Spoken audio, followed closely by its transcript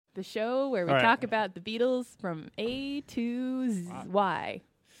the show where we All right. talk about the Beatles from A to Y.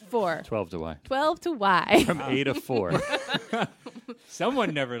 4. 12 to Y. 12 to Y. From A to 4.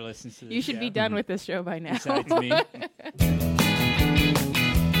 Someone never listens to this. You should be done with this show by now. Besides me.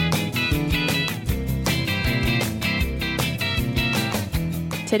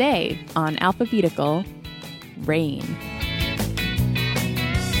 Today on Alphabetical, Rain.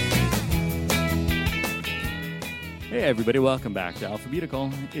 Hey everybody, welcome back to Alphabetical.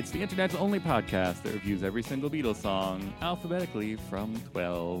 It's the internet's only podcast that reviews every single Beatles song alphabetically from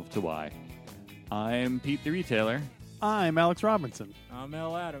 12 to Y. I'm Pete the Retailer. I'm Alex Robinson. I'm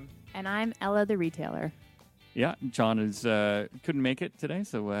L. Adam. And I'm Ella the Retailer. Yeah, John couldn't make it today,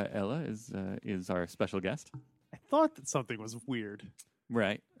 so Ella is our special guest. I thought that something was weird.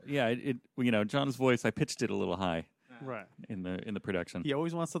 Right. Yeah, John's voice, I pitched it a little high Right. in the production. He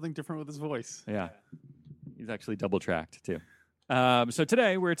always wants something different with his voice. Yeah. He's actually double-tracked, too. So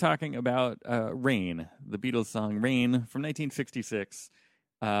today we're talking about Rain, the Beatles song Rain from 1966.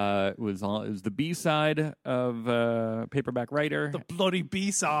 It was the B-side of Paperback Writer. The bloody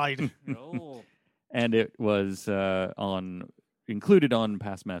B-side. Oh. And it was included on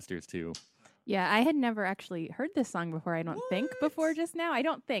Past Masters, too. Yeah, I had never actually heard this song before, I don't think, before just now. I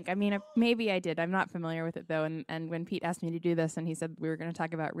don't think. I mean, maybe I did. I'm not familiar with it, though. And when Pete asked me to do this and he said we were going to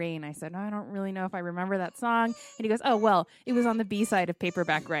talk about Rain, I said, no, I don't really know if I remember that song. And he goes, oh, well, it was on the B-side of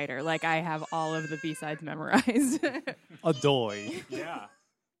Paperback Writer. Like, I have all of the B-sides memorized. Adoy. Yeah.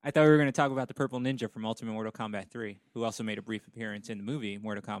 I thought we were going to talk about the Purple Ninja from Ultimate Mortal Kombat 3, who also made a brief appearance in the movie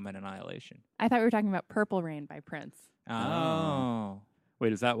Mortal Kombat Annihilation. I thought we were talking about Purple Rain by Prince. Oh.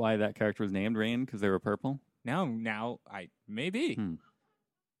 Wait, is that why that character was named Rain? Because they were purple? Now, maybe.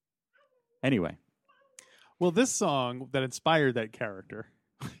 Anyway. Well, this song that inspired that character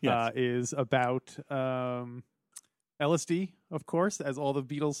Yes. is about LSD, of course, as all the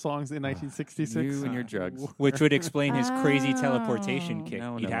Beatles songs in 1966. You and your drugs. Which would explain his crazy teleportation Oh. kick.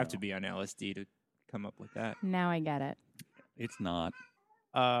 No, You'd no, have no. to be on LSD to come up with that. Now I get it. It's not.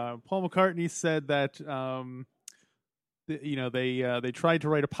 Paul McCartney said that they tried to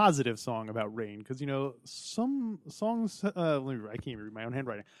write a positive song about rain because some songs I can't even read my own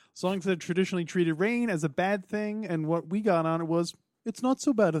handwriting. Songs that traditionally treated rain as a bad thing, and what we got on it was it's not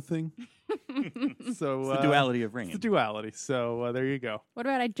so bad a thing. So It's the duality of Rain. It's the duality. So there you go. What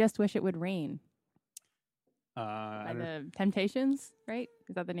about I Just Wish It Would Rain? I By don't- the Temptations, right?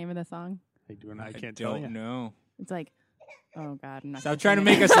 Is that the name of the song? I can't tell you. don't know. It's like, oh, God. I'm not Stop gonna trying to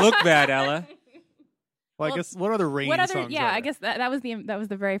sing make it. us look bad, Ella. Well, I Well, guess what other rain What other? songs? Yeah, are I there? guess that was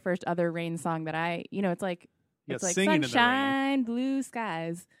the very first other Rain song that it's like Yeah, it's like singing in the rain. sunshine, blue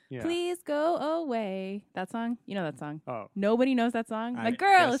skies, Yeah. please go away. That song, you know that song. Oh, Nobody knows that song. I My girl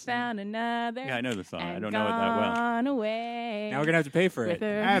guess has found another. Yeah, I know the song. I and don't know it that well. gone away. Now we're going to have to pay for with it.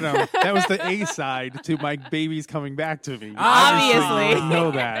 her. Adam, that was the A side to My Baby's Coming Back to Me. Obviously. you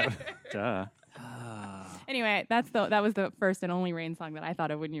know that. Duh. Anyway, that was the first and only Rain song that I thought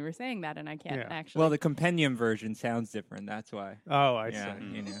of when you were saying that, and I can't Yeah. actually. Well, the compendium version sounds different. That's why. Oh, I Yeah, see.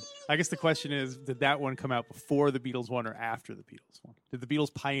 you know. I guess the question is, did that one come out before the Beatles one or after the Beatles one? Did the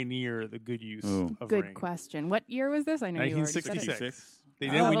Beatles pioneer the good use Ooh. of Good rain? question. What year was this? I know you already said it. 1966. We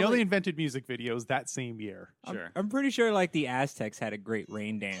Probably. know they invented music videos that same year. Sure. I'm pretty sure like the Aztecs had a great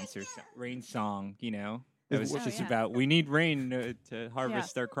rain dance or rain song, It was Oh, just yeah. about we need rain to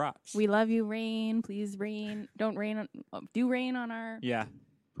harvest our crops. We love you, rain. Please rain. Don't rain. Do rain on our yeah.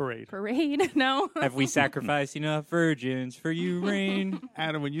 Parade. parade. No. Have we sacrificed enough virgins for you, rain?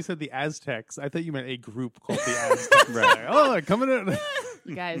 Adam, when you said the Aztecs, I thought you meant a group called the Aztecs. Right. Oh, they're coming in.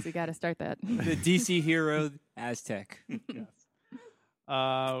 You guys, we got to start that. The DC hero Aztec.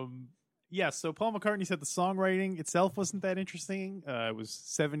 Yeah, so Paul McCartney said the songwriting itself wasn't that interesting. It was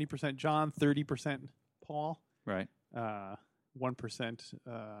 70% John, 30% Paul, Right. 1%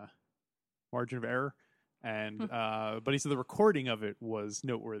 margin of error. And but he said the recording of it was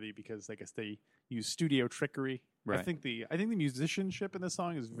noteworthy because I guess they used studio trickery. Right. I think the musicianship in this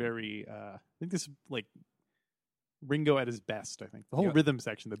song is very I think this is like Ringo at his best, I think. The whole Yeah. rhythm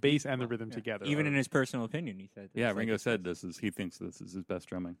section, the bass and the rhythm together. Even are in his personal opinion, he said. Yeah, it's Ringo like- said he thinks this is his best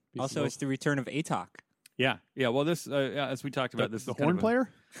drumming. Also, it's the return of Atok. Yeah. Yeah, well, this, as we talked about, this the is kind horn of player?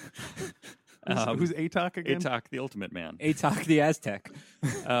 Um, Who's Atok again? Atok, the ultimate man. Atok the Aztec.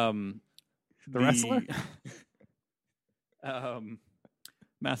 The wrestler?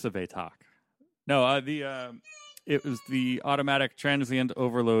 Massive Atok. No, it was the automatic transient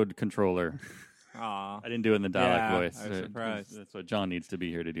overload controller. Aw. I didn't do it in the Dalek Yeah, voice. I was surprised. That's what John needs to be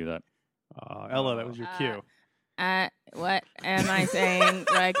here to do that. Ella, that was your cue. What am I saying?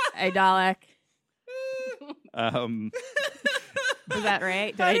 Like a Dalek? Is that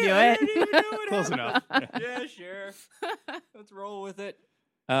right? Did I do it? Close enough. Yeah, sure. Let's roll with it.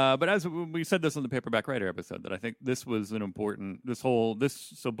 But as we said this on the Paperback Writer episode, that I think this was an important, so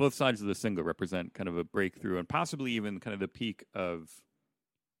both sides of the single represent kind of a breakthrough and possibly even kind of the peak of,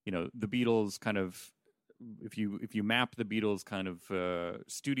 the Beatles kind of, if you map the Beatles kind of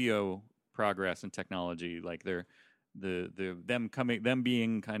studio progress and technology, like them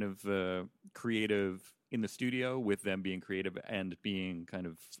being kind of creative in the studio with them being creative and being kind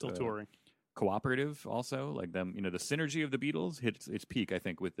of Still touring. cooperative also, like them, the synergy of the Beatles hits its peak, I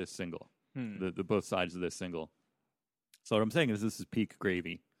think, with this single, the both sides of this single. So what I'm saying is this is peak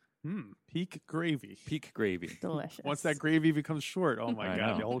gravy. Peak gravy. Peak gravy. Delicious. Once that gravy becomes short, oh my I God,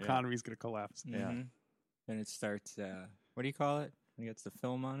 know. the whole Yeah. economy is going to collapse. Yeah. Then it starts, what do you call it? When it gets the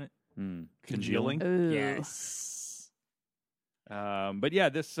film on it? Congealing. Ooh. Yes. But yeah,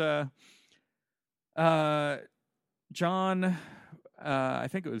 this John, I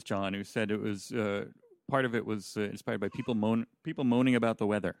think it was John who said it was part of it was inspired by people moaning about the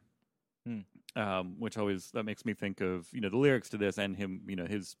weather, which always that makes me think of the lyrics to this and him,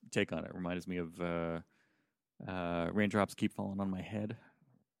 his take on it reminds me of raindrops keep falling on my head.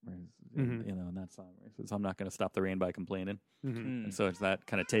 In that song, where he says, I'm not going to stop the rain by complaining. And so it's that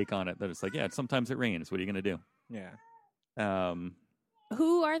kind of take on it that it's like, yeah, sometimes it rains. What are you going to do? Yeah.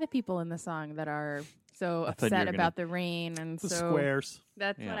 Who are the people in the song that are so I thought you were upset gonna- about the rain and The so Squares.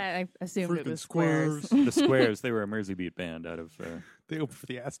 That's Yeah. what I assumed it Freaking was Squares. The Squares, they were a Mersey Beat band out of They opened for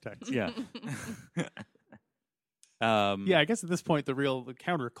the Aztecs. yeah. Yeah, I guess at this point the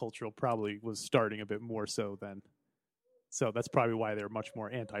countercultural probably was starting a bit more so then. So that's probably why they were much more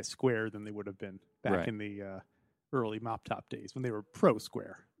anti-square than they would have been back Right. in the early Mop Top days when they were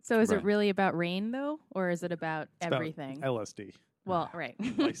pro-square. So is Right. it really about rain though, or is it about It's about everything? LSD. Well, right.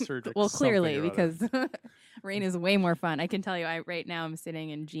 Lysergic Well, something clearly, or other. because rain is way more fun. I can tell you, right now I'm sitting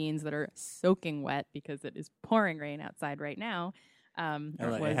in jeans that are soaking wet because it is pouring rain outside right now. Or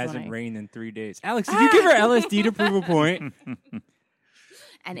It was hasn't when rained in 3 days. Alex, did you give her LSD to prove a point?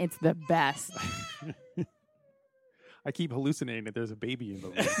 and it's the best. I keep hallucinating that there's a baby in the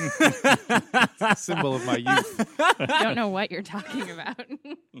room. It's a symbol of my youth. I don't know what you're talking about.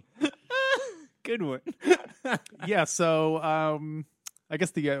 Good one. Yeah, so I guess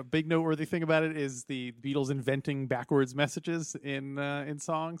the big noteworthy thing about it is the Beatles inventing backwards messages in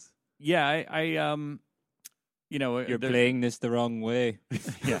songs. Yeah, I You're playing this the wrong way.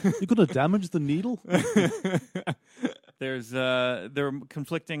 yeah. You're going to damage the needle? There are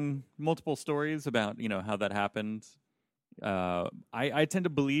conflicting multiple stories about how that happened. I tend to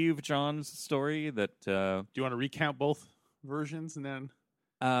believe John's story that Do you want to recount both versions and then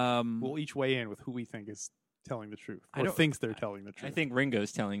we'll each weigh in with who we think is telling the truth I or don't- thinks they're telling the truth? I think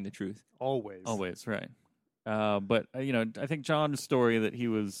Ringo's telling the truth. always. always right. But I think John's story that he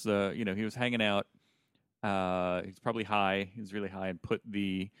was he was hanging out. He's probably high. He was really high and put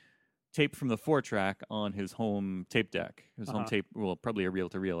the tape from the 4-track on his home tape deck. His home tape, well, probably a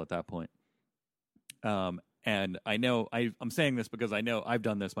reel-to-reel at that point. And I know I'm saying this because I know I've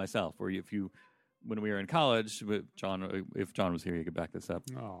done this myself. Where when we were in college, with John, if John was here, he could back this up.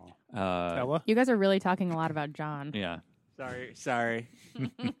 Oh, Uh, Ella? You guys are really talking a lot about John. yeah. Sorry.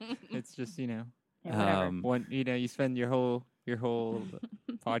 It's just, Yeah, whatever. one you spend your whole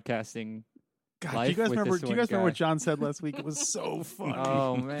podcasting. God, life do you guys with remember? this Do you one guys remember guy. what John said last week? It was so funny.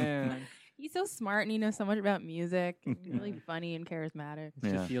 Oh man. He's so smart and he knows so much about music. And he's really funny and charismatic. It's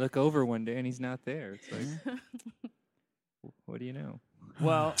Yeah. just you look over one day and he's not there. It's like, what do you know?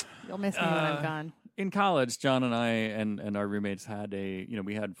 Well, You'll miss me when I'm gone. in college, John and I and our roommates had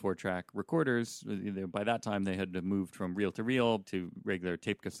we had 4-track recorders. By that time, they had moved from reel to reel to regular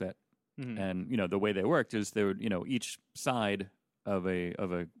tape cassette. And the way they worked is they would each side of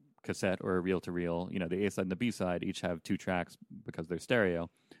a cassette or a reel to reel, the A side and the B side each have 2 tracks because they're stereo,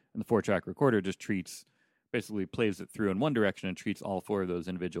 and the 4-track recorder just basically plays it through in one direction and treats all 4 of those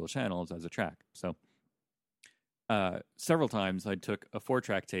individual channels as a track. So several times I took a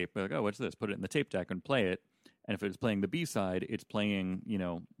 4-track tape, like, oh, what's this? Put it in the tape deck and play it. And if it was playing the B side, it's playing,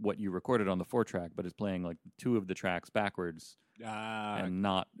 what you recorded on the 4-track, but it's playing like 2 of the tracks backwards and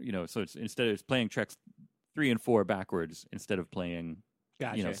not, so it's playing tracks 3 and 4 backwards instead of playing,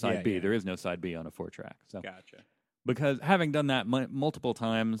 Gotcha. side B. Yeah. There is no side B on a 4-track. So Gotcha. because having done that multiple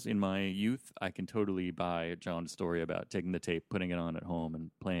times in my youth, I can totally buy John's story about taking the tape, putting it on at home,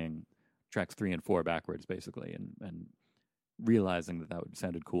 and playing tracks 3 and 4 backwards, basically, and realizing that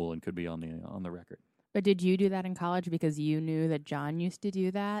sounded cool and could be on the record. But did you do that in college because you knew that John used to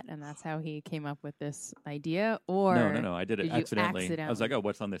do that and that's how he came up with this idea? Or No, I did it did you accidentally. I was accidentally? like, oh,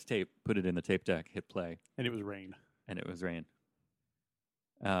 what's on this tape? Put it in the tape deck, hit play, And it was rain. and it was rain.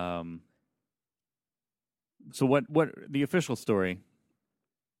 So what the official story?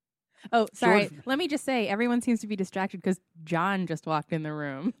 Oh, sorry. George- Let me just say, everyone seems to be distracted because John just walked in the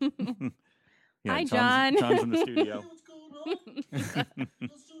room. Yeah, Hi, John's- John. John's in the studio.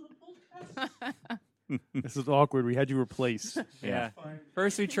 This is awkward. We had you replaced. Yeah.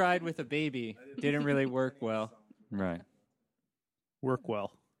 First we tried with a baby. Didn't really work well. Right. Work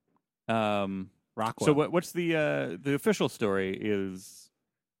well. Rockwell. So what's the official story is?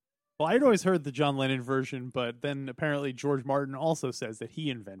 Well, I'd always heard the John Lennon version, but then apparently George Martin also says that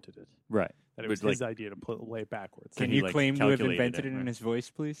he invented it. Right. That it was But, his idea to lay it backwards. Can he, you like, claim to have calculated invented it, it in right? his voice,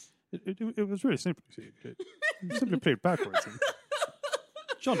 please? It was really simple. He simply played it backwards. And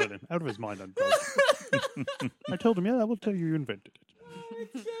John Lennon, out of his mind on drugs. I told him, I will tell you invented it.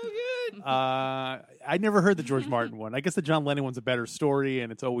 It's so good. I never heard the George Martin one. I guess the John Lennon one's a better story,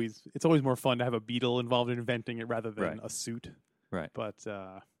 and it's always more fun to have a Beatle involved in inventing it rather than Right. a suit. Right. But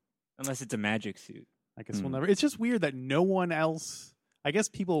Unless it's a magic suit. I guess we'll never. It's just weird that no one else. I guess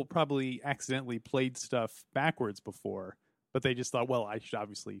people probably accidentally played stuff backwards before, but they just thought, well, I should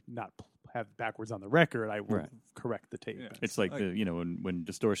obviously not have backwards on the record. I will Right. correct the tape. Yeah. It's like when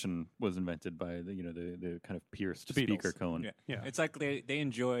distortion was invented by the kind of pierced The Beatles. speaker cone. Yeah. It's like they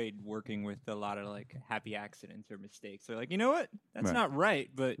enjoyed working with a lot of like happy accidents or mistakes. They're like, you know what? That's Right. not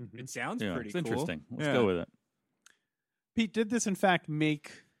right, but Mhm. it sounds Yeah, pretty it's cool. interesting. Let's Yeah. go with it. Pete, did this in fact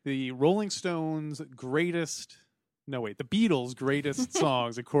make the Rolling Stones greatest? No, wait, the Beatles' greatest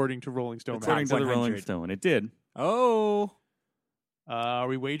songs according to Rolling Stone. According to magazine. the Rolling 100. Stone, it did. Oh, Are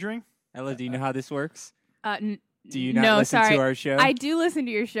we wagering? Ella, do you know how this works? Do you not no, listen sorry. to our show? I do listen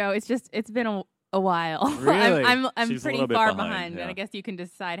to your show. It's just it's been a while. Really? I'm She's a pretty little bit far behind, yeah. and I guess you can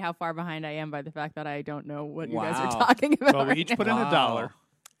decide how far behind I am by the fact that I don't know what you guys are Wow. talking about. Well, we right each now. put in $1,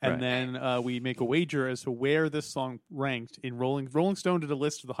 and Right. then we make a wager as to where this song ranked in Rolling Stone did a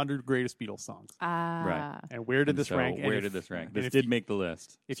list of the 100 greatest Beatles songs, Ah. and where did And this so rank? And Where if- did this rank? and This if did you- make the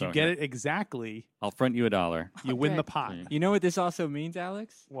list. If So you get here, it exactly, I'll front you $1. you win good. the pot. Yeah. You know what this also means,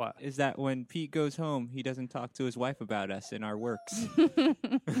 Alex? What? Is that when Pete goes home, he doesn't talk to his wife about us and our works.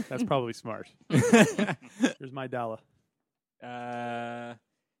 That's probably smart. Here's my dollar. I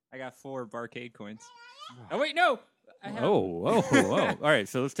got 4 barcade coins. Oh wait, no. I have Oh. All right,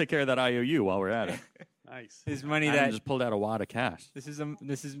 so let's take care of that IOU while we're at it. Nice. his money Adam that just pulled out a wad of cash. this is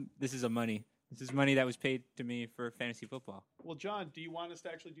money. This is money that was paid to me for fantasy football. Well, John, do you want us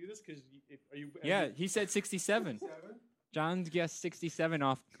to actually do this? Because are you? Yeah, he said 67. John guessed 67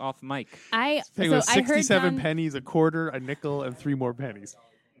 off mic. I It so was I heard 67 John, pennies, a quarter, a nickel, and 3 more pennies.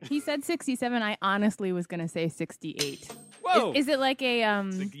 he said 67. I honestly was going to say 68. Whoa! Is it like a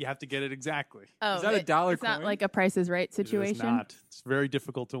So you have to get it exactly. Oh, Is that a dollar It's not coin? like a Price is Right It is situation. not. It's very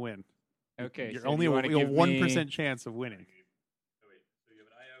difficult to win. Okay, You're so only you a wanna give 1% me- chance of winning.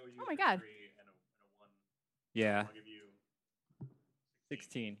 Oh my god! Yeah.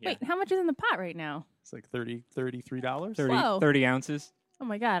 16. Yeah. Wait, how much is in the pot right now? It's like $33. 30, Whoa. 30 ounces. Oh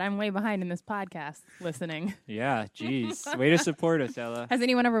my god, I'm way behind in this podcast listening. Yeah, jeez. Way to support us, Ella. Has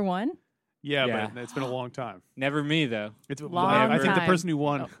anyone ever won? Yeah, Yeah. but it's been a long time. Never me, though. It's Long I think the time. person who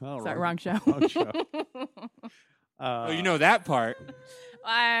won. Sorry, wrong show. Wrong show. Oh, you know that part.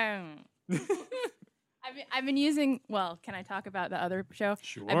 I've been using. Well, can I talk about the other show?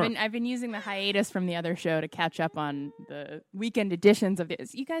 Sure. I've been using the hiatus from the other show to catch up on the weekend editions of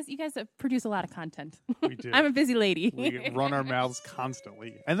this. You guys produce a lot of content. We do. I'm a busy lady. We run our mouths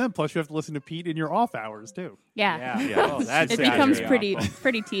constantly, and then plus you have to listen to Pete in your off hours too. Yeah. Yeah. Oh, that's It Yeah, becomes very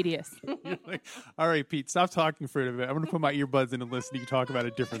pretty tedious. You're like, all right, Pete, stop talking for a bit. I'm going to put my earbuds in and listen to you talk about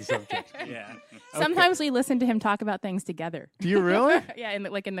a different subject. Yeah. Sometimes we listen to him talk about things together. Do you really? Yeah, in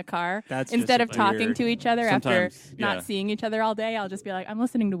the car. That's Instead just of talking weird. to each other after Sometimes, not yeah. seeing each other all day, I'll just be like, I'm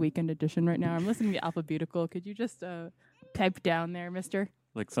listening to Weekend Edition right now. I'm listening to Alphabetical. Could you just type down there, mister?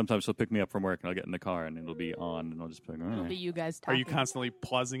 Like sometimes she'll pick me up from work and I'll get in the car and it'll be on and I'll just be like, all It'll right. be you guys Are talking. you constantly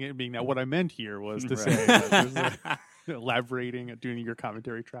pausing it and being that what I meant here was to Right. say that there's elaborating, doing your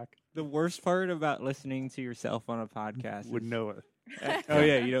commentary track? The worst part about listening to yourself on a podcast Would is- know it. Oh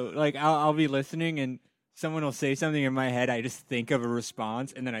yeah, you know, like I'll be listening and someone will say something in my head. I just think of a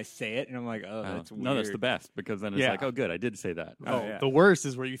response and then I say it and I'm like, oh, that's weird. No, that's the best because then it's Yeah. like, oh, good, I did say that. Oh, yeah. The worst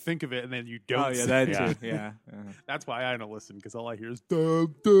is where you think of it and then you don't. Oh yeah, say that it. Yeah. too. Yeah. That's why I don't listen because all I hear is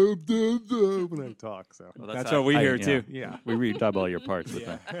dub dub dub dub when I talk. So Well, That's how what we hear, yeah. too. yeah, We redub all your parts with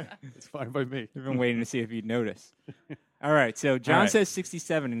that. it's fine by me. We've been waiting to see if you'd notice. All right, so John right. says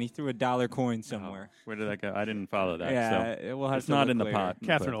 67 and he threw a dollar coin somewhere. Where did that go? I didn't follow that. Yeah, so we'll have it's to not look in the later. pot.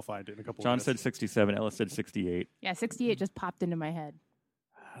 Catherine but will find it in a couple. John of said minutes. 67. Ella said 68. Yeah, 68 just popped into my head.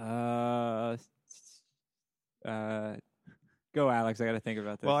 Go, Alex. I got to think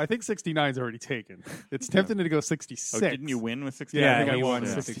about this. Well, I think 69 is already taken. It's tempting to go 66. Oh, didn't you win with 69? Yeah, I yeah, think I he won won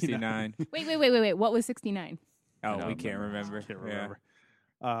with with 69. 69. Wait. What was 69? Oh, I we don't can't remember. Can't Yeah.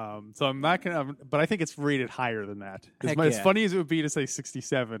 remember. So I'm not gonna, but I think it's rated higher than that. Heck As yeah. funny as it would be to say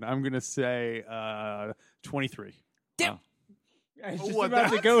 67, I'm gonna say 23. Wow. I was just What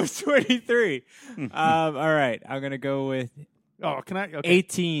about the- to go with 23. All right. I'm going to go with Oh, can I? Okay.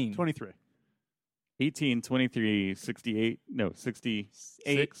 18. 23. 18, 23, 68, no,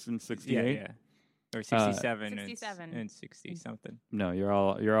 66 and 68. Yeah. Or 67, 67. and 60 something. No, you're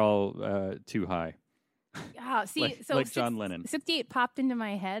all too high. Oh, see, Like- so like John Lennon. 68 popped into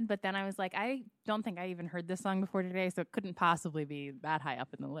my head, but then I was like, I don't think I even heard this song before today, so it couldn't possibly be that high up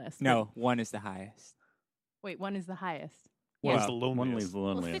in the list. No, 1 is the highest. Wait, one is the highest. One Yeah. is the One loneliest. is the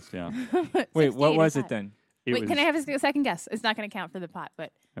loneliest, yeah. Wait, what 68 was is it then? It Wait, was, can I have a second guess? It's not going to count for the pot,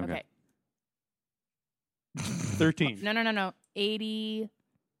 but Okay. okay. 13. No. 87.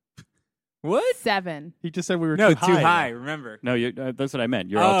 What? He just said we were No, too too high. though. Remember? No, that's what I meant.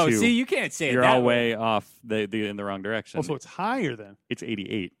 You're all Oh, too. see, you can't say it you're that all way. way off in the wrong direction. Oh, so it's higher then. It's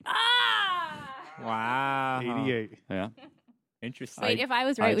 88. Ah! Wow. 88. Yeah. Interesting. Wait, if I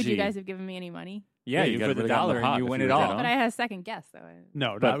was right, would you IG. guys have given me any money? yeah, Yeah, you you gotta put the put it on the dollar pot and you if win you it were dead all. on. But I had a second guess, though.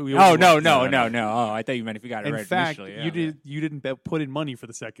 No, But- not, we Oh, always no, want- no, no, no, no. no. Oh, I thought you meant if you got it In right fact, initially. Yeah. you didn't put in money for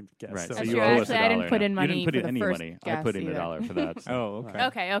the second guess. Right. So So That's you true. owe us Actually, a I didn't dollar put now. in money You didn't put for in the any first money. I guess put in either. $1 for that. So. Oh,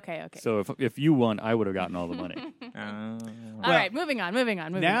 okay. Okay. So if you won, I would have gotten all the money. All Well, right, moving on.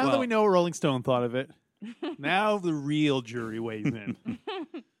 now that Well- we know what Rolling Stone thought of it, now the real jury weighs in.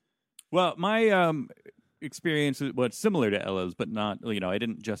 Well, my experience was similar to Ella's, but not. I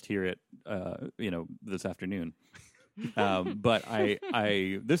didn't just hear it. This afternoon. But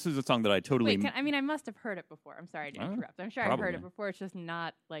this is a song that I totally. Wait, I must have heard it before. I'm sorry to interrupt. I'm sure I've heard it probably. before. It's just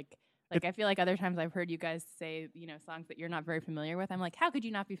not like I feel like other times I've heard you guys say, songs that you're not very familiar with. I'm like, how could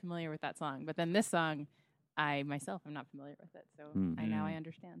you not be familiar with that song? But then this song, I myself am not familiar with it, so now I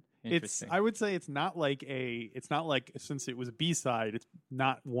understand. I would say it's not like since it was a B-side, it's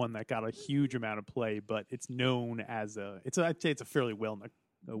not one that got a huge amount of play, but it's known as I'd say it's a fairly well-known.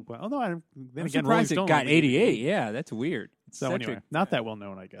 Although I'm Rolling surprised it Stone got only did 88. Yeah, that's weird. So Such anyway, not that well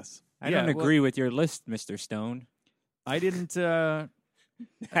known, I guess. I Yeah, don't well- agree with your list, Mr. Stone. I didn't.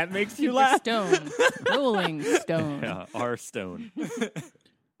 That makes you Mr. laugh. Stone, Rolling Stone. Yeah, R. Stone.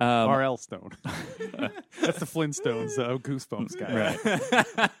 R.L. Stone. That's the Flintstones Goosebumps guy.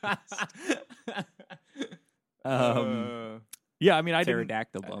 Right. Yeah, I mean, I didn't.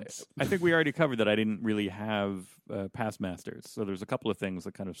 Pterodactyl bumps. I think we already covered that I didn't really have past masters. So there's a couple of things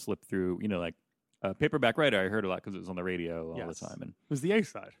that kind of slipped through. Like Paperback Writer, I heard a lot because it was on the radio all Yes. the time. And It was the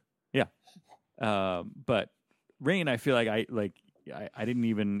A-side. but Rain, I feel like I didn't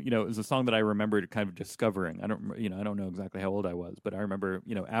even, it was a song that I remembered kind of discovering. I don't know exactly how old I was, but I remember,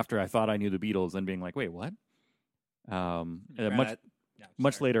 after I thought I knew the Beatles and being like, wait, what? And then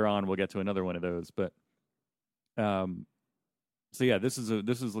much later on, we'll get to another one of those, but, so yeah, this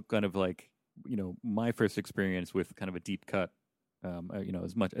is kind of like, my first experience with kind of a deep cut,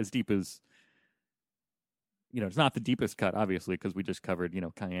 as deep as, it's not the deepest cut, obviously, because we just covered,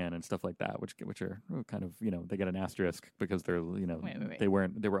 Cayenne and stuff like that, which are kind of, they get an asterisk because they're, Wait. they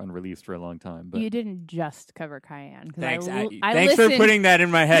were unreleased for a long time. But You didn't just cover Cayenne. 'Cause Thanks. I Thanks for listened- putting that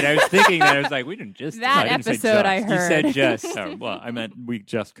in my head. I was thinking that. I was like, we didn't just. that I didn't say episode. I just. You heard. said just. oh, well, I meant we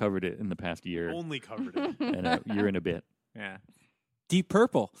just covered it in the past year Only covered it. and a year and a bit. Yeah. Deep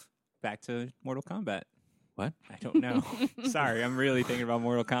Purple. Back to Mortal Kombat. What? I don't know. Sorry, I'm really thinking about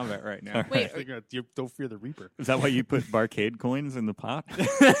Mortal Kombat right now. Wait, I think, you don't fear the Reaper. Is that why you put barcade coins in the pot?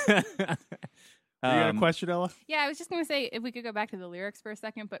 You got a question, Ella? Yeah, I was just going to say if we could go back to the lyrics for a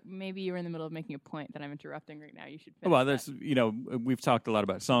second, but maybe you were in the middle of making a point that I'm interrupting right now. You should. Finish Well, that. there's we've talked a lot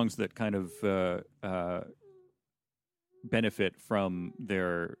about songs that kind of benefit from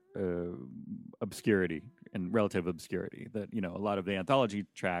their obscurity and relative obscurity. That a lot of the anthology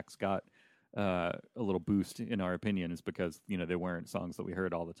tracks got a little boost in our opinion is because they weren't songs that we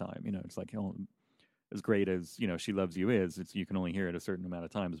heard all the time. It's like as great as She Loves You is, you can only hear it a certain amount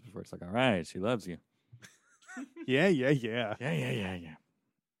of times before it's like, all right, she loves you. Yeah. Yeah.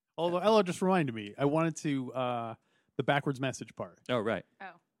 Although Ella just reminded me, I wanted to the backwards message part. Oh, right. Oh,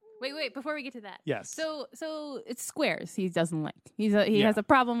 wait! Before we get to that, Yes. So it's squares. He doesn't like. He Yeah. has a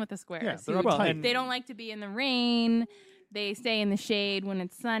problem with the squares. Yeah, they're He- uptight. they don't like to be in the rain. they stay in the shade when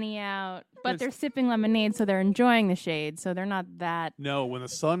it's sunny out, but they're sipping lemonade, so they're enjoying the shade. So they're not that. No, when the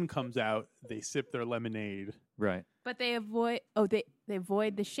sun comes out, they sip their lemonade. Right. But they avoid. Oh, they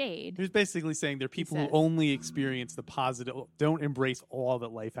avoid the shade. He's basically saying they're people who says. only experience the positive, don't embrace all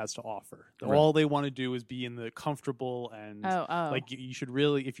that life has to offer. Right. All they want to do is be in the comfortable and Oh. like you should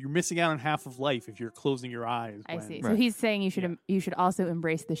really, if you're missing out on half of life, if you're closing your eyes. I when- see. Right. So he's saying you should also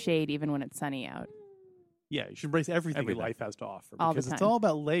embrace the shade even when it's sunny out. Yeah, you should embrace everything Everything. life has to offer All the because it's time. all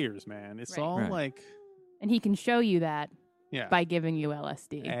about layers, man. It's Right. all Right. like, And he can show you that yeah, by giving you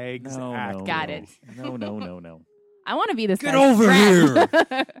LSD. exactly. Got it. No. I want to be this Get guy's over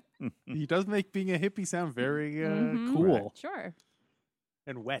friend. He does make being a hippie sound very Mhm. cool Sure.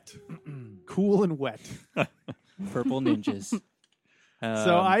 and wet, cool and wet. Purple ninjas.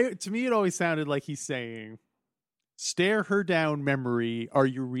 So to me, it always sounded like he's saying, "Stare her down, memory. Are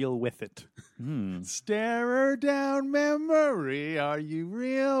you real with it? Stare her down, memory. Are you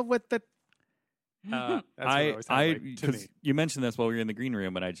real with it?" That's what it always sounded like to me. because you mentioned this while we were in the green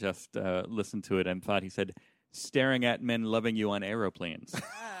room, and I just listened to it and thought he said, "Staring at men loving you on aeroplanes."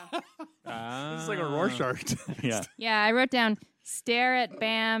 This is like a Rorschach test. Yeah. Yeah, I wrote down stare at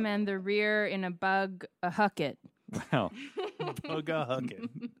Bam and the rear in a bug a hucket. Wow. Bugga hugging.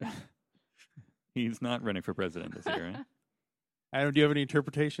 He's not running for president this year, right? Adam, do you have any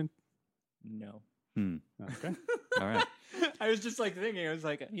interpretation? No. Okay. All right. I was just like thinking. I was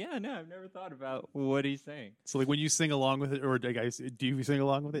like, yeah, no, I've never thought about what he's saying. So, like, when you sing along with it, or guys, do you sing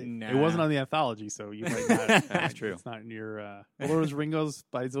along with it? Nah. It wasn't on the anthology, so you might not. That's true. It's not in your. Well, it was Ringo's,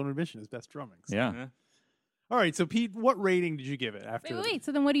 by his own admission, his best drumming. So. Yeah. All right. So, Pete, what rating did you give it after? Wait.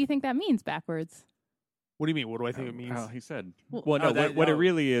 So then what do you think that means backwards? What do you mean? What do I think it means? Oh, he said. Well- Well, no. Oh, that- what it oh.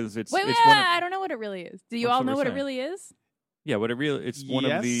 really is, it's Wait, it's wait, one of, I don't know what it really is. Do you What's all what know we're what it saying? really is? yeah. What it really it's one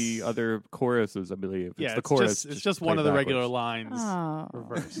of the Yes. other choruses, I believe. Yeah, It's the chorus. It's just played one of the regular backwards. lines Oh.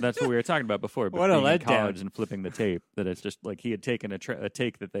 reversed. That's what we were talking about before. But What a being in letdown. college and flipping the tape. That it's just like he had taken a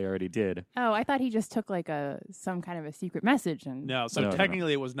take that they already did. Oh, I thought he just took like some kind of a secret message and No, so No.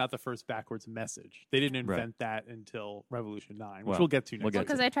 technically it was not the first backwards message. They didn't Right. invent that until Revolution 9, which Well, we'll get to next we'll get week.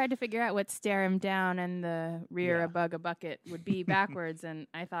 because I tried to figure out what stare him down and the rear Yeah. a bug a bucket would be backwards, and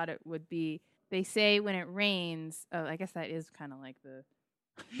I thought it would be. They say when it rains. Oh, I guess that is kind of like the.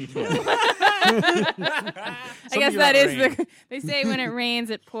 I guess that is the. They say when it rains,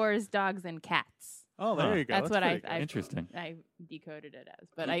 it pours dogs and cats. Oh, there Huh. you go. That's what pretty I good. Interesting. I decoded it as,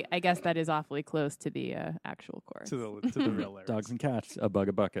 but I guess that is awfully close to the actual chorus. to the real lyrics. Dogs and cats, a bug,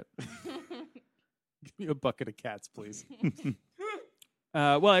 a bucket. Give me a bucket of cats, please.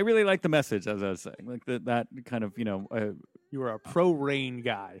 Well, I really like the message, as I was saying. Like that kind of, You are a pro rain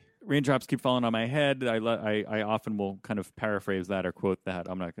guy. raindrops keep falling on my head. I often will kind of paraphrase that or quote that.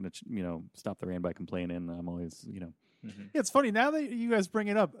 I'm not going to, stop the rain by complaining. I'm always, Yeah, it's funny now that you guys bring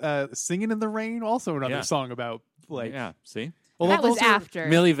it up. Singing in the Rain, also another Yeah. song about yeah. See, although That was those are after.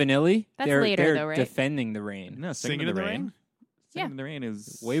 Milli Vanilli. That's they're, later, they're though, right? defending the rain. no, Singing in the Rain. Singing Yeah. in the rain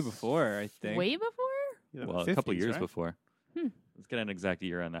is Way before, I think. Way before? Yeah, well, 50s, a couple years right? before. Hmm. Let's get an exact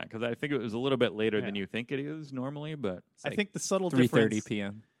year on that because I think it was a little bit later than Yeah. you think it is normally. But it's I like- think the subtle 3:30 difference.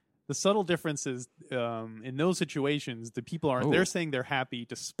 p.m. The subtle difference is in those situations, the people aren't. Ooh. They're saying they're happy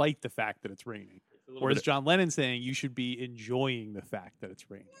despite the fact that it's raining. Whereas John Lennon's saying you should be enjoying the fact that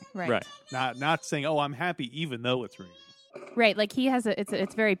it's raining, right. not saying, "Oh, I'm happy even though it's raining." Right, like he has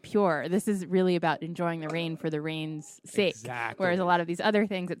it's very pure. This is really about enjoying the rain for the rain's sake. Exactly. Whereas a lot of these other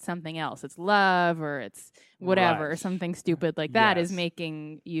things, it's something else. It's love or it's whatever, Right. or something stupid like that is Yes.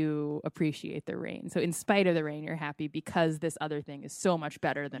 making you appreciate the rain. So in spite of the rain, you're happy because this other thing is so much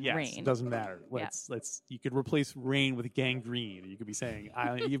better than Yes, rain. it doesn't matter. Let's. You could replace rain with gangrene. You could be saying,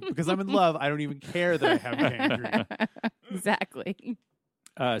 because I'm in love, I don't even care that I have gangrene. Exactly.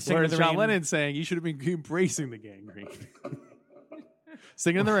 Singing in Whereas the John rain, Lennon's saying you should have been embracing the gangrene.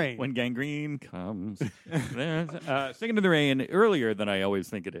 Singing in the rain. when gangrene comes. Singing in the rain earlier than I always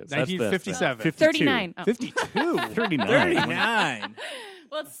think it is. That's the thing. 1957. 52. 39. Oh. 52. 39. 39.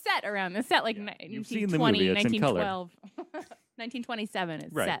 Well, it's set around. It's set like You've seen the movie. It's in color. 1912. 1927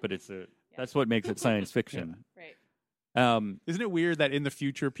 is Right, set. but that's what makes it science fiction. Right. Isn't it weird that in the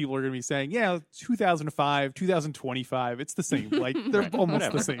future people are going to be saying, yeah, 2005, 2025, it's the same. Like, they're Right.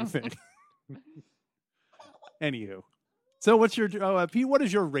 almost Whatever. the same thing. Anywho. So what's your, Pete, what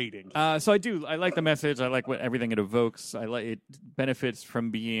is your rating? So I like the message. I like what everything it evokes. I like it benefits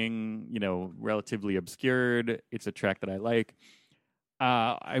from being, relatively obscured. It's a track that I like.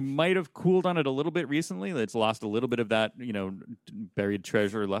 I might have cooled on it a little bit recently. It's lost a little bit of that, buried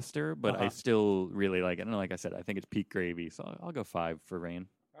treasure luster, but I still really like it. And like I said, I think it's peak gravy. So I'll go 5 for Rain.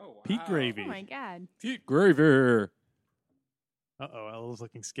 Oh, wow. Pete Gravy. Oh my God. Pete Gravy. Uh-oh, Ella's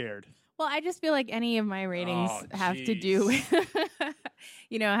looking scared. Well, I just feel like any of my ratings Oh, have to do with,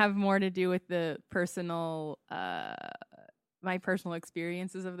 have more to do with the personal, my personal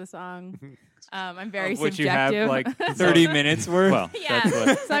experiences of the song. I'm very Of which subjective. you have like 30 minutes worth. Well, yeah, that's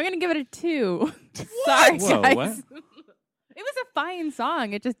what. so I'm gonna give it a 2. Sorry, Whoa, guys. what? It was a fine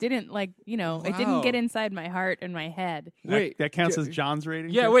song. It just didn't it didn't Wow. get inside my heart and my head. Wait, that counts J- as John's rating?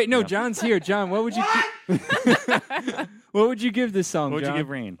 Yeah, too? wait, no, Yeah. John's here. John, what would you what would you give this song, What would you John? give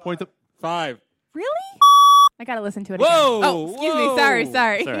Rain? Point the 5. Really? I gotta listen to it Whoa, again. Oh, excuse whoa. me. Sorry.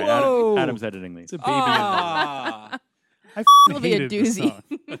 Sorry, Whoa. Adam's editing these. It's a baby. Ah, I It'll be a hated this doozy.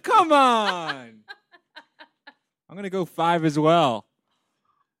 song. come on. I'm going to go 5 as well.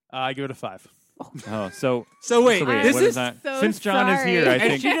 I give it a 5. Oh, so So wait, so wait, this what is is that? so Since John is sorry. here, I and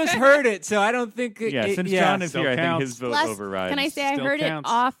think. she just heard it, so I don't think Yeah, since John is still here, I think counts. his vote Plus, overrides. can I say I Still heard counts.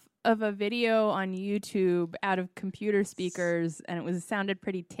 it off of a video on YouTube out of computer speakers, and it sounded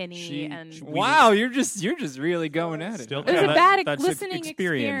pretty tinny and. Wow, you're just really going at it. Still It was a counts. bad that's listening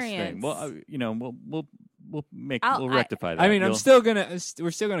experience thing. experience. Well, we'll I'll- rectify that. I mean, You'll-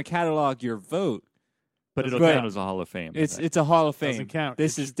 we're still gonna catalog your vote. but it'll but count as a Hall of Fame. It's a Hall of Fame. Doesn't count.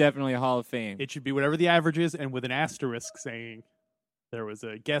 This It is definitely a Hall of Fame. It should be whatever the average is, and with an asterisk saying there was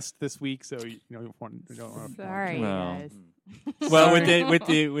a guest this week, so you don't want to. Sorry, Well, guys. Well, Sorry.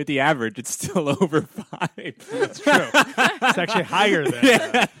 with the average, it's still over 5. That's true. It's actually higher than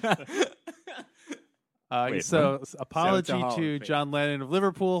that. Wait, so, apology Hall of to Fame. John Lennon of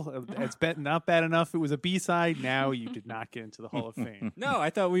Liverpool. It's not bad enough. It was a B-side. Now you did not get into the Hall of Fame. No, I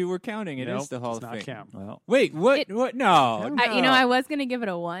thought we were counting. It is Nope, the Hall does of not Fame. count. well, Wait, what? It- What? No, no. I was gonna give it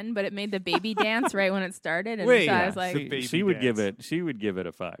a 1, but it made the baby dance right when it started, and Wait, so I yeah, was like, the baby she would give dance. it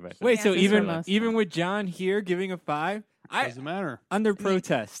a 5. I think. Wait, Yeah, so this is even the most even fun. with John here giving a 5, Doesn't matter. under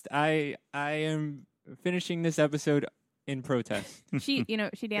protest. I am finishing this episode in protest. she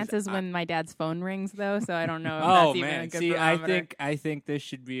dances when my dad's phone rings, though. So I don't know if Oh that's even a man, good see, barometer. I think this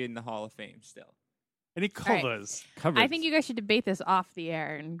should be in the Hall of Fame still. Any right. covers? Coverage. I think you guys should debate this off the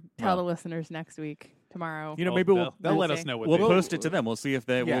air and tell Well. the listeners next week, tomorrow. You know, Well, maybe we'll they'll let us Thursday. know what we'll they post it to them. We'll see if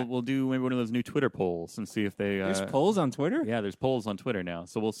they Yeah. we'll do maybe one of those new Twitter polls and see if they. There's polls on Twitter. Yeah, there's polls on Twitter now,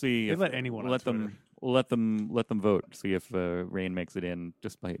 so we'll see. They if let anyone on let Twitter. them let them vote. See if Rain makes it in,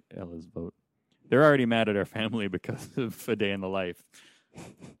 despite Ella's vote. They're already mad at our family because of A Day in the Life.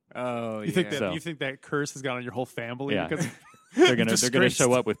 Oh, You think that So- you think that curse has gone on your whole family? Yeah. Because They're gonna Disgraced.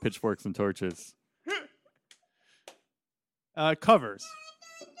 show up with pitchforks and torches. Covers.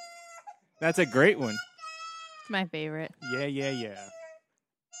 That's a great one. It's my favorite. Yeah.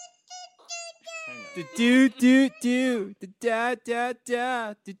 Do do do da da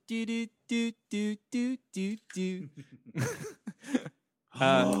da do do do do do do do.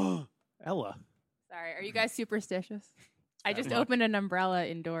 Ella. Sorry, are you guys superstitious? I just not. opened an umbrella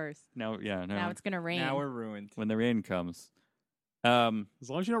indoors. Now Now it's gonna rain. Now we're ruined. when the rain comes. As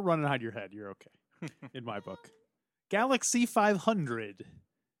long as you don't run and hide your head, you're okay. In my book. Galaxy 500.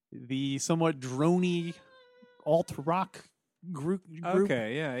 The somewhat drony alt rock group.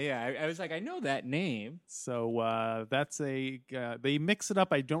 Okay, yeah. I was like, I know that name. So that's a they mix it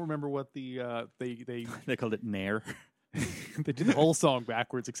up. I don't remember what the they They called it Nair. they did the whole song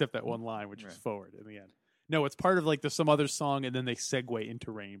backwards except that one line, which is forward in the end. No, it's part of like there's some other song and then they segue into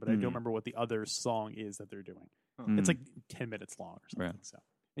Rain, but I don't remember what the other song is that they're doing. It's like 10 minutes long or something. Right. So,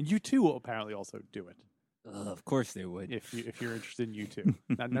 and U2 will apparently also do it Of course they would. if you're interested in U2.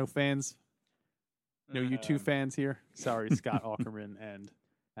 Not no fans, no U2 fans here. Sorry, Scott Aukerman and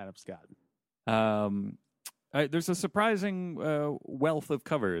Adam Scott. There's a surprising wealth of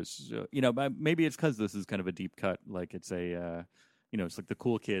covers. Maybe it's because this is kind of a deep cut. Like it's a, it's like the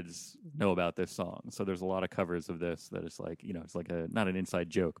cool kids know about this song. So there's a lot of covers of this that is like, it's like not an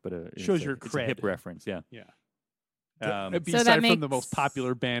inside joke, but Shows your it's a hip cred. reference. Yeah. Yeah. Um, A So B-side that from the makes- most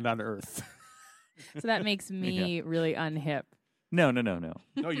popular band on earth. So that makes me really unhip. no. No,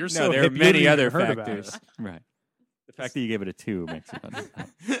 you're No, so there are hip, you many haven't other even heard about factors. it. Right. The fact that you gave it a 2 makes it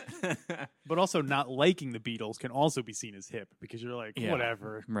fun. But also, not liking the Beatles can also be seen as hip because you're like, Yeah.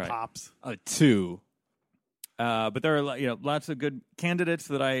 whatever, Right. pops. A 2. But there are lots of good candidates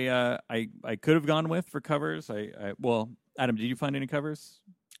that I could have gone with for covers. Well, Adam, did you find any covers?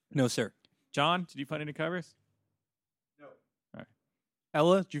 No, sir. John, did you find any covers?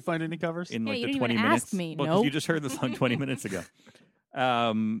 Ella, did you find any covers? In Hey, like you the didn't 20 even minutes? ask me. Well, 'cause Nope. you just heard the song 20 minutes ago.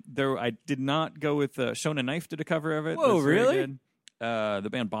 I did not go with Shona Knife did a cover of it. Whoa, That's very really? good. The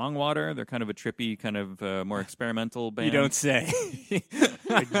band Bongwater, they're kind of a trippy, kind of more experimental band. You don't say.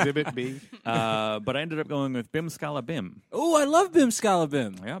 Exhibit B. But I ended up going with Bim Scala Bim. Oh, I love Bim Scala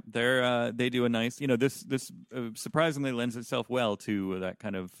Bim. Yep, they do a nice. This surprisingly lends itself well to that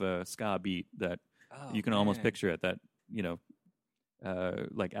kind of ska beat that you can almost picture it. That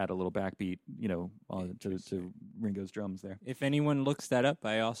like add a little backbeat, to Ringo's drums there. If anyone looks that up,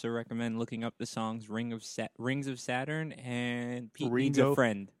 I also recommend looking up the songs Rings of Saturn and Pete Needs a Ringo.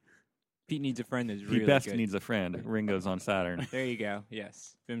 Friend. Pete Needs a Friend is really Pete Best good. Needs a Friend. Ringo's on Saturn. There you go.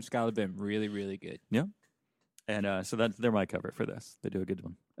 Yes. Bim Scala Bim. Really, really good. Yeah. And so they're my cover for this. They do a good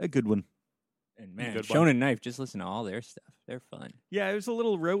one. A good one. And man, Good Shonen one. Knife, just listen to all their stuff. They're fun. Yeah, it was a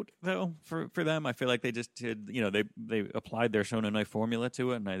little rote though for them. I feel like they just did, they applied their Shonen Knife formula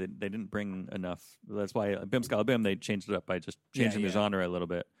to it, and they didn't bring enough. That's why Bim Scala Bim, they changed it up by just changing the genre a little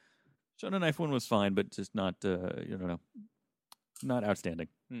bit. Shonen Knife one was fine, but just not not outstanding.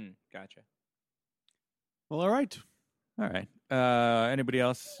 Gotcha. Well, all right. All right. Anybody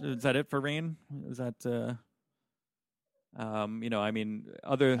else? Is that it for Rain? Is that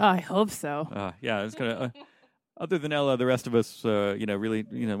other? I hope so. Yeah, it's gonna. Other than Ella, the rest of us, really,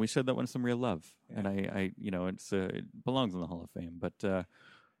 we showed that one some real love, and I it belongs in the Hall of Fame. But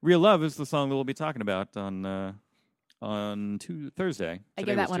 "Real Love" is the song that we'll be talking about on Thursday. I Today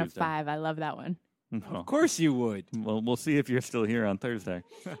give that was one Tuesday. a 5. I love that one. Of course you would. Well, we'll see if you're still here on Thursday.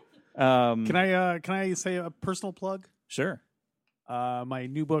 Can I say a personal plug? Sure. My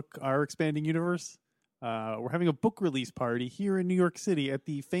new book, Our Expanding Universe. We're having a book release party here in New York City at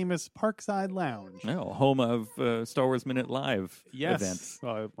the famous Parkside Lounge. No, home of Star Wars Minute Live events.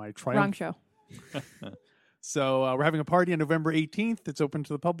 My triumph. Wrong show. So we're having a party on November 18th. It's open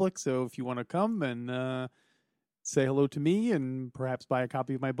to the public. So if you want to come and say hello to me and perhaps buy a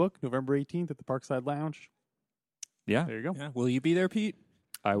copy of my book, November 18th at the Parkside Lounge. Yeah, There you go. Yeah. Will you be there, Pete?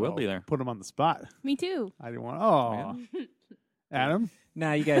 I will be there. Put him on the spot. Me too. I didn't want. Oh, Adam.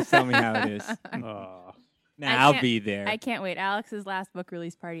 Nah, you guys tell me how it is. Oh. Nah, I I'll can't- be there. I can't wait. Alex's last book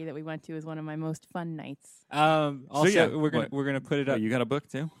release party that we went to was one of my most fun nights. Also, yeah, we're gonna put it Oh, up. you got a book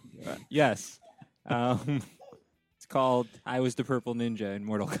too? Yes. It's called "I Was the Purple Ninja" in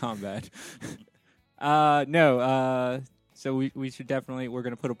Mortal Kombat. No. So we should definitely we're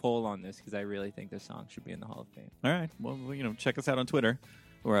gonna put a poll on this because I really think this song should be in the Hall of Fame. All right. Well, check us out on Twitter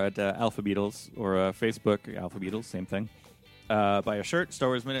or at Alpha Beatles or Facebook, Alpha Beatles, same thing. Buy a shirt, Star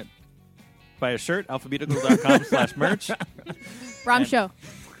Wars Minute. Buy a shirt, alphabetical.com/merch. Wrong show.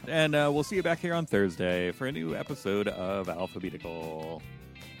 And we'll see you back here on Thursday for a new episode of Alphabetical.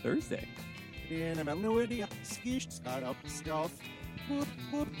 Thursday. That's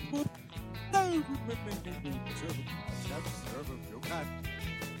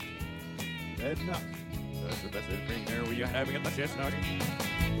the best thing there. Were you having a suggestion?